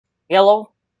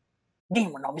Hello,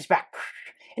 GamerNom is back.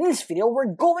 In this video, we're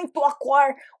going to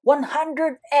acquire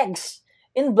 100 eggs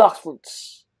in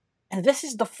Bloxfruits. And this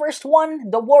is the first one.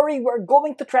 Don't worry, we're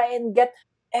going to try and get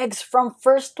eggs from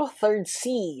 1st to 3rd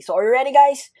sea. So are you ready,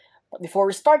 guys? But before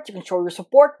we start, you can show your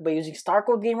support by using star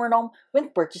code GamerNom when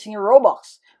purchasing your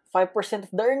Robux. 5%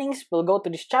 of the earnings will go to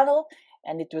this channel,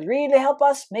 and it will really help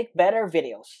us make better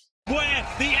videos. Where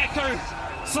the echo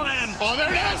slam. Oh,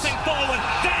 there it is! Forward.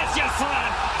 There's your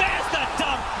slam. There's the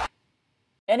dunk.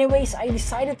 Anyways, I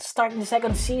decided to start in the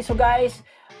 2nd sea, so guys,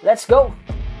 let's go!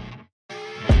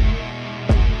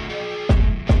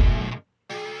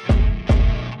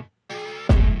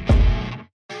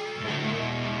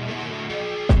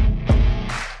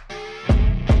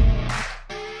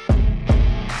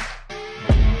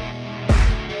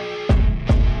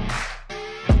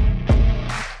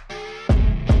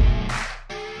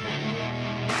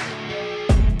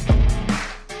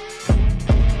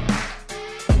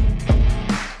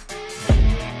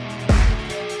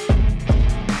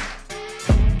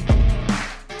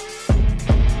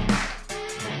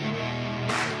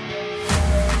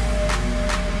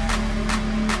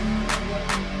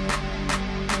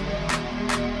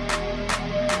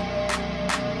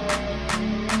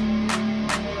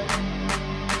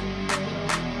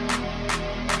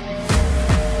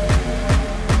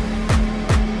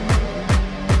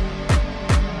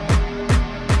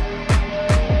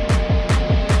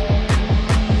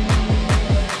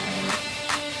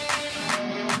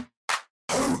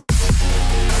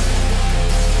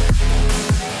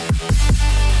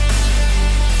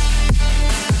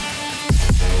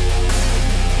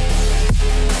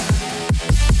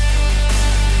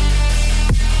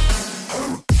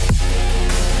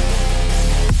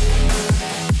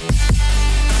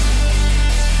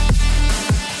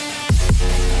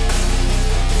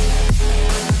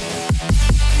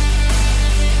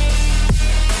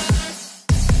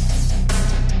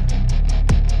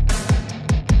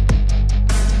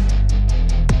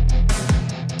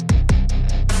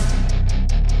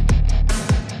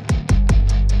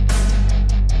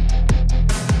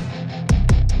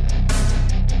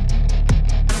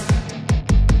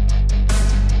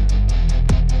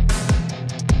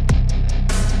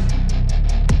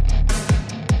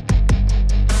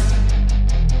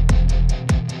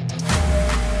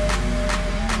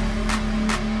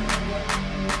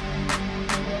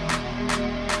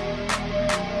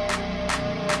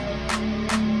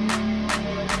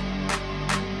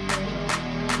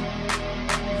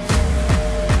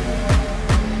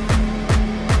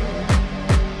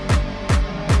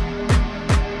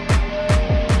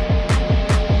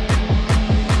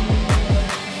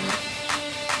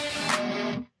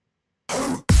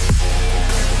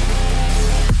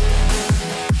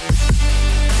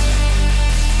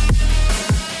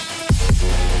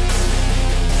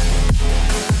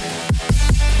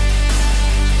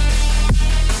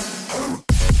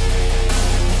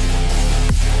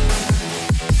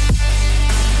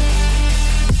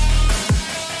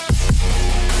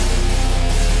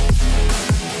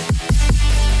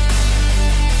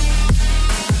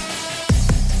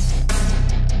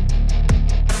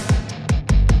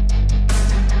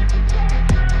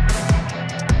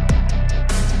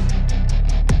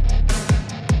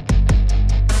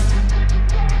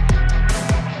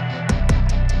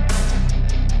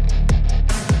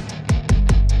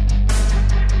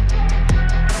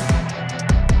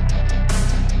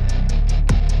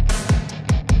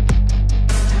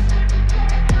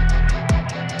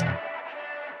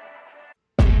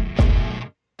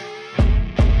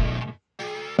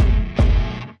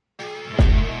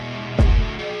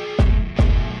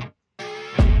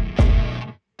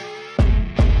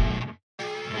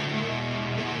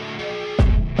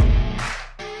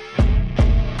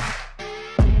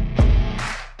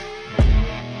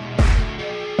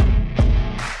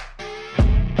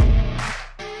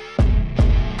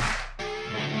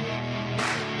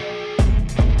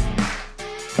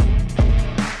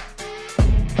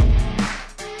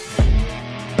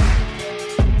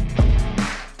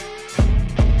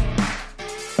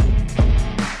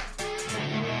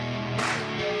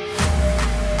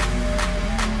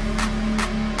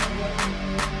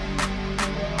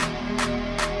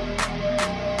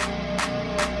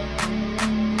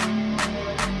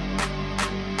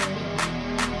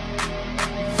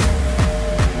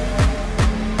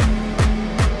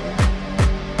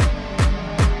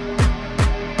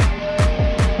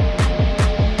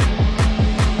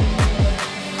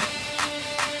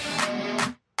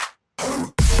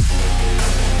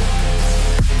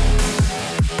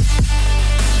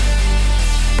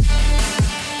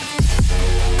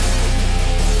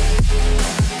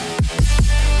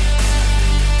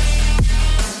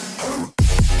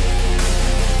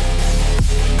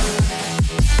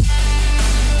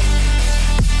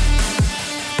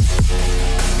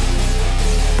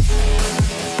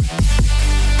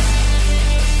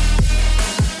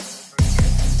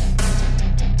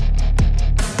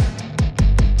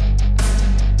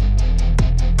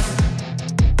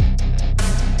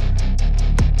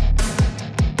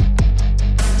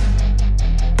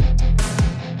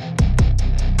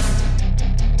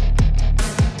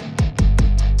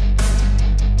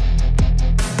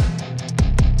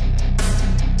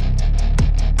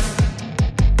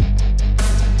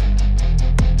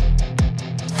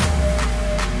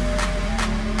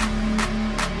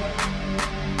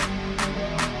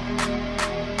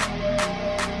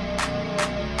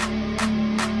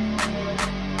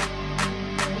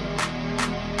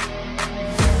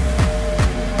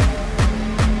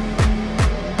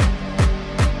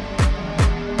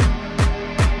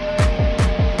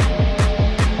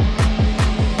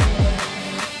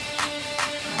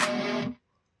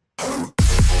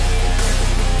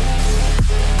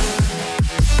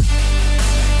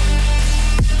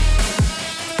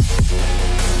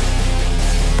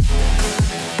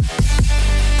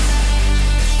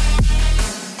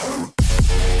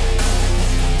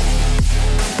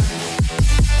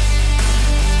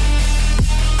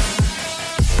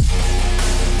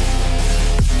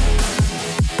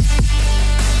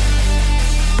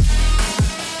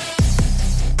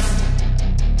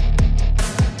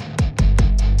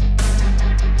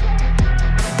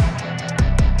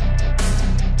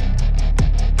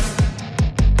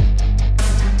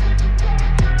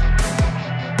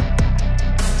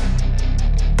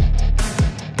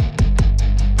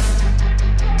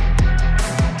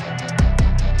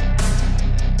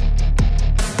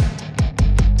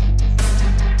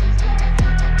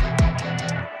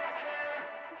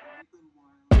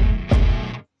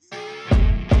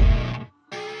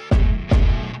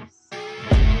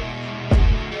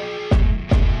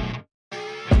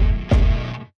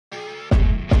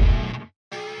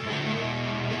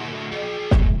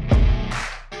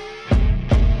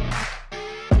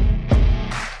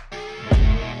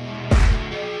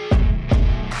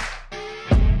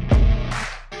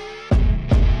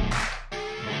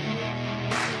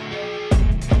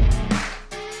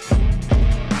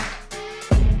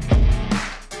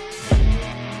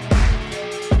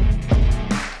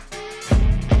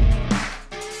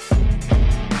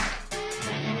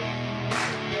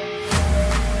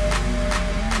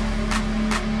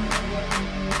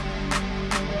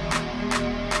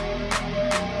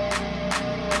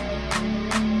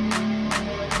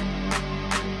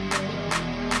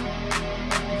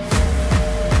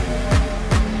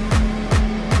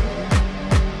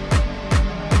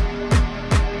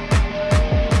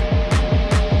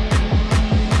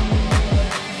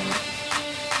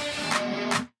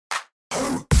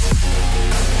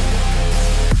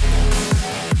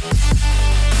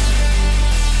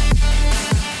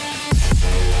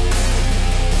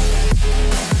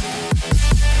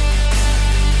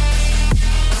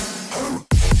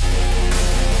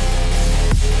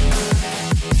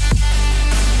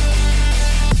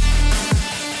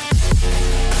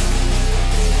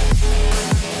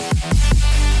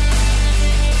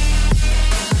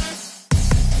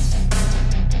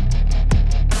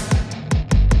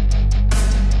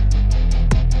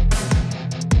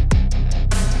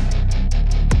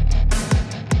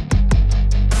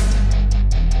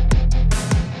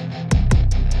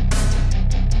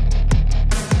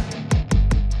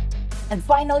 And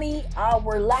finally,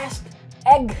 our last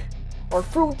egg or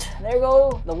fruit. There you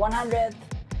go, the 100th.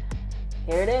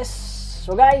 Here it is.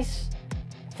 So guys,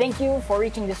 thank you for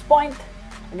reaching this point.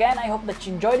 Again, I hope that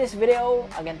you enjoyed this video.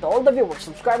 Again, to all the viewers,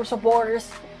 subscribers, supporters,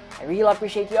 I really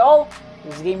appreciate you all.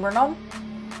 This is GamerNom.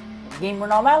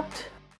 GamerNom out.